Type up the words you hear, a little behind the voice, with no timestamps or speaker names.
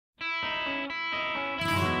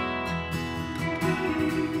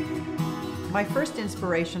My first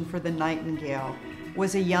inspiration for the Nightingale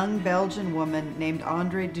was a young Belgian woman named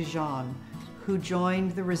Andrée Dijon, who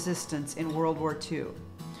joined the resistance in World War II.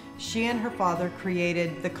 She and her father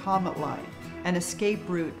created the Comet Line, an escape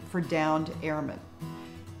route for downed airmen.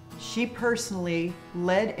 She personally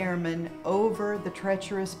led airmen over the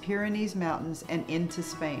treacherous Pyrenees Mountains and into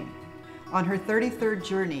Spain. On her 33rd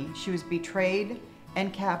journey, she was betrayed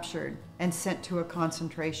and captured and sent to a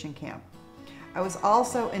concentration camp. I was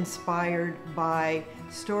also inspired by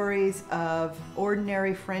stories of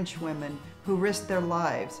ordinary French women who risked their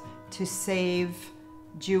lives to save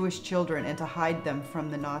Jewish children and to hide them from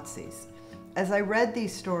the Nazis. As I read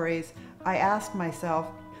these stories, I asked myself,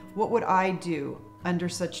 what would I do under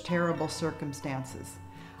such terrible circumstances?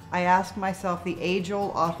 I asked myself the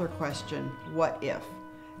age-old author question, what if?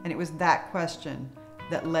 And it was that question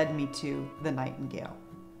that led me to The Nightingale.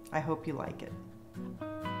 I hope you like it.